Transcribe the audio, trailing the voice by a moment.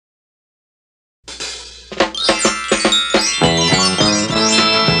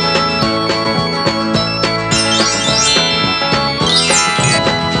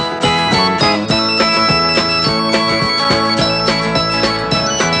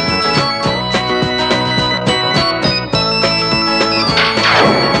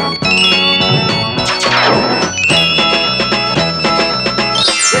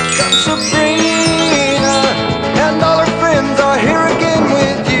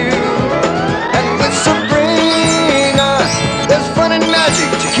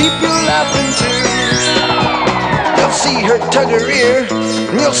tug her ear,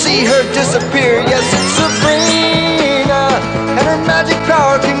 and you'll see her disappear. Yes, it's Sabrina, and her magic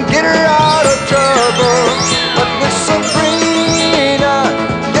power can get her out of trouble. But with Sabrina,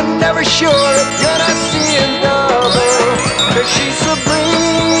 you're never sure if you're not seeing double. 'Cause she's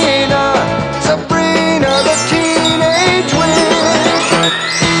Sabrina, Sabrina the Teenage Witch.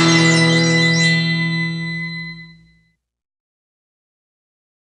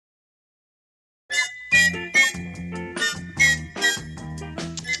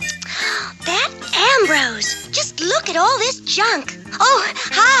 Just look at all this junk. Oh,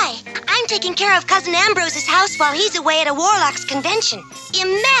 hi. I'm taking care of Cousin Ambrose's house while he's away at a Warlock's convention.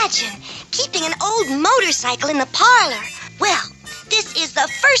 Imagine keeping an old motorcycle in the parlor. Well, this is the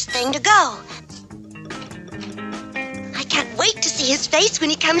first thing to go. I can't wait to see his face when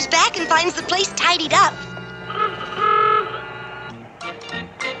he comes back and finds the place tidied up.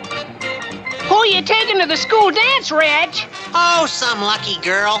 Who are you taking to the school dance, Reg? Oh, some lucky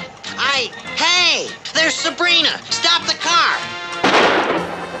girl. Hey, there's Sabrina. Stop the car.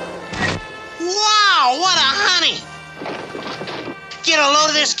 Wow, what a honey. Get a load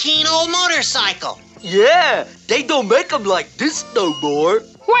of this keen old motorcycle. Yeah, they don't make them like this no more.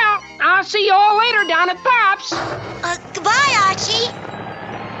 Well, I'll see you all later down at Pop's. Goodbye, Archie.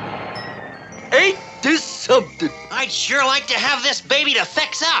 Ain't this something? I'd sure like to have this baby to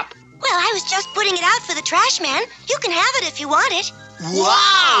fix up. Well, I was just putting it out for the trash man. You can have it if you want it.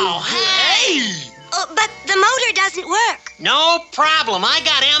 Wow, hey! But the motor doesn't work. No problem, I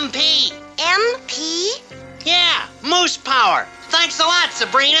got MP. MP? Yeah, moose power. Thanks a lot,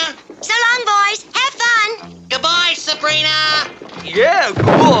 Sabrina. So long, boys. Have fun. Goodbye, Sabrina. Yeah,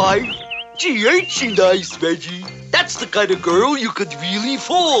 goodbye. Gee, ain't she nice, Reggie? That's the kind of girl you could really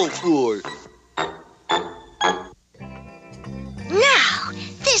fall for. Now,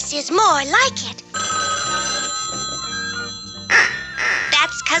 this is more like it.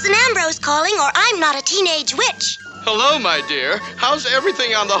 That's Cousin Ambrose calling, or I'm not a teenage witch. Hello, my dear. How's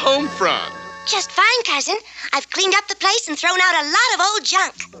everything on the home front? Just fine, Cousin. I've cleaned up the place and thrown out a lot of old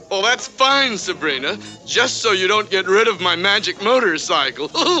junk. Well, that's fine, Sabrina. Just so you don't get rid of my magic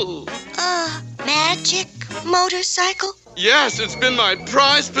motorcycle. Magic motorcycle? Yes, it's been my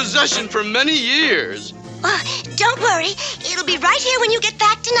prized possession for many years. Don't worry. It'll be right here when you get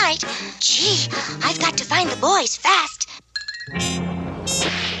back tonight. Gee, I've got to find the boys fast.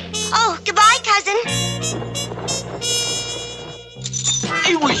 Oh, goodbye, Cousin.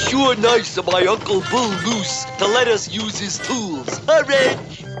 It was sure nice of my Uncle Bull Moose to let us use his tools. Huh, Reg?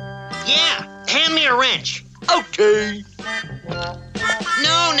 Yeah, hand me a wrench. Okay.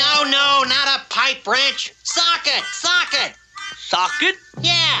 No, not a pipe wrench. Socket. Socket?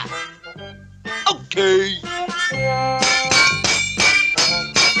 Yeah. Okay.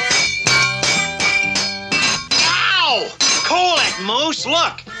 Ow! Cool it, Moose.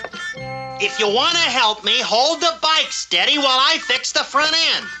 Look. If you want to help me, hold the bike steady while I fix the front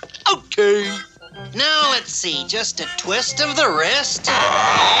end. Okay. Now, let's see. Just a twist of the wrist.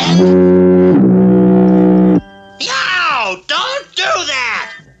 And... Yow! Don't do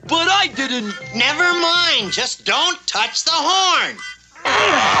that! But I didn't... Never mind. Just don't touch the horn.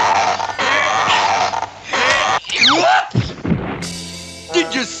 Whoops!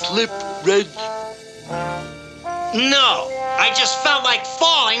 Did you slip, Reg? No, I just felt like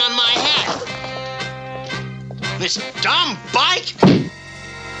falling on my head. This dumb bike?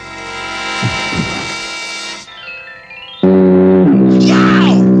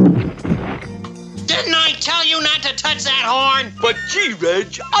 Yow! Didn't I tell you not to touch that horn? But gee,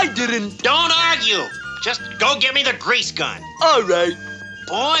 Reg, I didn't... Don't argue. Just go get me the grease gun. All right.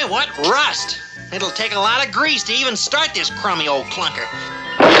 Boy, what rust. It'll take a lot of grease to even start this crummy old clunker.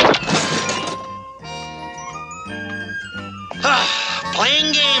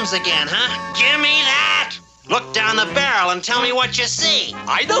 Playing games again, huh? Give me that! Look down the barrel and tell me what you see.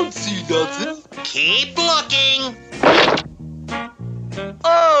 I don't see nothing. Keep looking.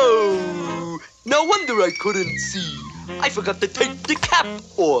 Oh, no wonder I couldn't see. I forgot to take the cap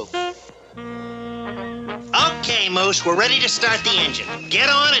off. Okay, Moose, we're ready to start the engine. Get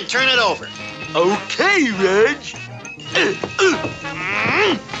on and turn it over. Okay, Reg.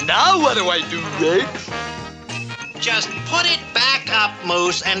 Now what do I do, Reg? Just put it back up,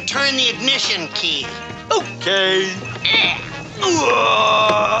 Moose, and turn the ignition key. Okay.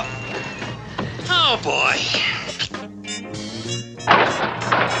 Oh, boy.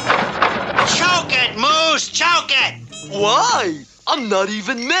 Choke it, Moose! Choke it! Why? I'm not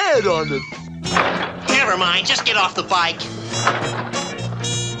even mad on it. Never mind, just get off the bike.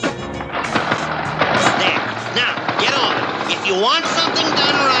 There. Now, get on. If you want something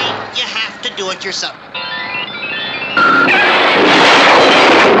done right, you have to do it yourself.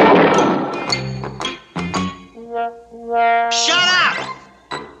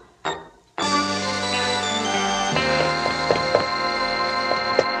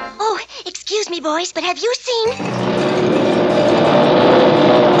 me, boys, but have you seen...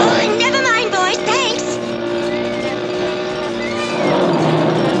 Oh, never mind, boys, thanks.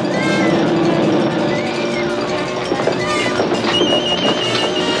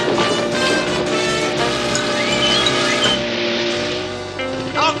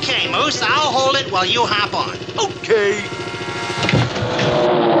 Okay, Moose, I'll hold it while you hop on. Okay.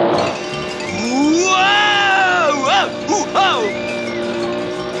 Whoa! Whoa!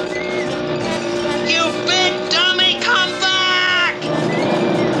 You big dummy, come back!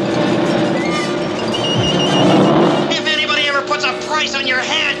 If anybody ever puts a price on your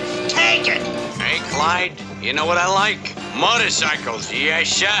head, take it! Hey, Clyde, you know what I like? Motorcycles, yes,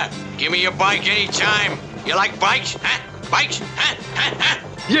 sir. Give me your bike anytime. You like bikes? Huh? Bikes? Huh? Huh? Huh?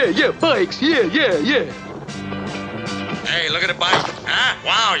 Yeah, bikes. Yeah. Hey, look at the bike. Huh?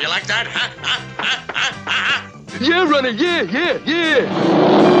 Wow, you like that? Huh? Huh? Huh? Huh? Huh? Yeah, runner. Yeah.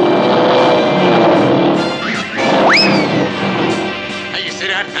 Hey, you see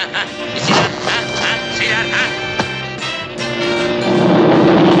that? Huh? Huh? You see that? Huh? Huh? See that? Huh?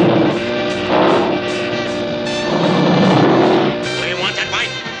 We want that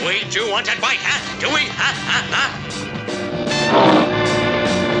bike. We do want that bike, huh? Do we? Huh? Huh? Huh?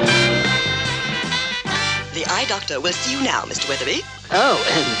 The eye doctor will see you now, Mr. Weatherby. Oh,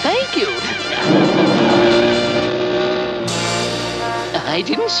 thank you. I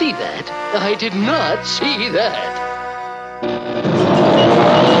didn't see that. I did not see that.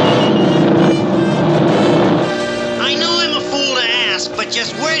 I know I'm a fool to ask, but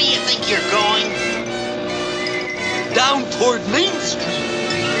just where do you think you're going? Down toward Main Street.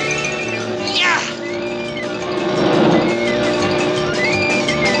 Yeah!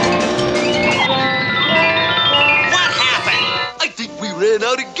 What happened? I think we ran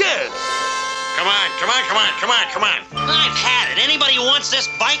out of gas. Come on. I've had it. Anybody who wants this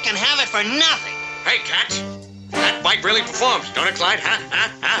bike can have it for nothing. Hey, Cat. That bike really performs, don't it, Clyde? Huh? Huh?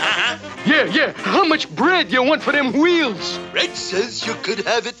 Huh? Huh? Huh? Yeah. How much bread you want for them wheels? Red says you could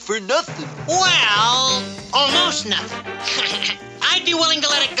have it for nothing. Well, almost nothing. I'd be willing to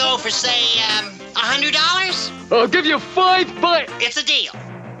let it go for, say, $100. I'll give you $5. It's a deal.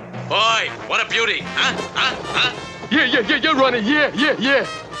 Boy, what a beauty. Huh? Huh? Huh? Yeah, running. Yeah.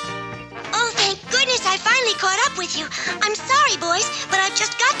 Oh, thank goodness I finally caught up with you. I'm sorry, boys, but I've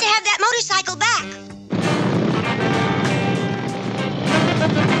just got to have that motorcycle back.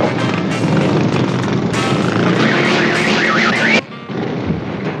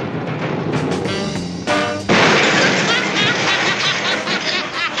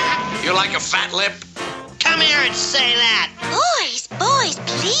 You like a fat lip? Come here and say that. Boys,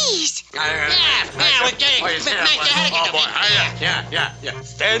 please. Yeah.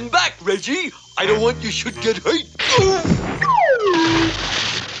 Stand back, Reggie. I don't want you should get hurt.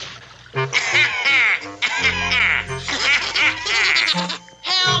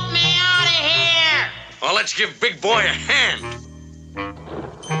 Help me out of here! Well, let's give Big Boy a hand.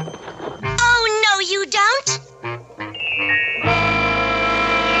 Oh, no, you don't.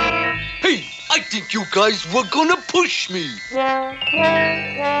 Hey, I think you guys were gonna push me.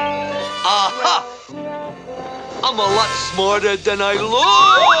 Aha! I'm a lot smarter than I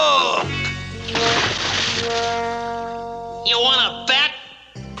look. You wanna bet?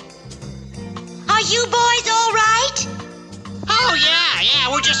 Are you boys all right? Oh, yeah,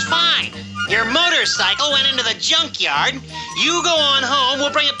 we're just fine. Your motorcycle went into the junkyard. You go on home,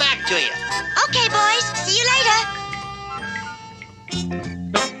 we'll bring it back to you. Okay, boys, see you later.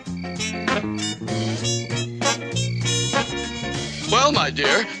 Well, my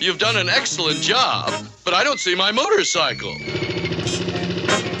dear, you've done an excellent job, but I don't see my motorcycle.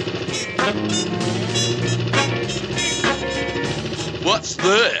 What's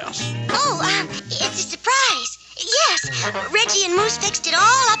this? Oh, it's a surprise. Yes, Reggie and Moose fixed it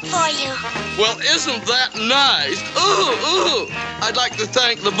all up for you. Well, isn't that nice? Ooh. I'd like to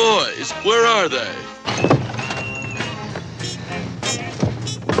thank the boys. Where are they?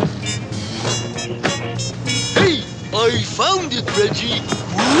 Hey, I found it, Reggie.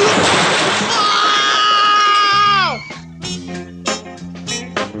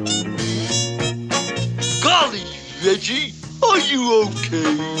 Golly, Reggie, are you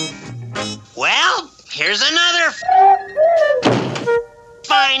okay? Well, here's another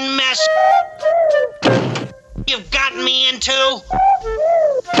fine mess you've gotten me into.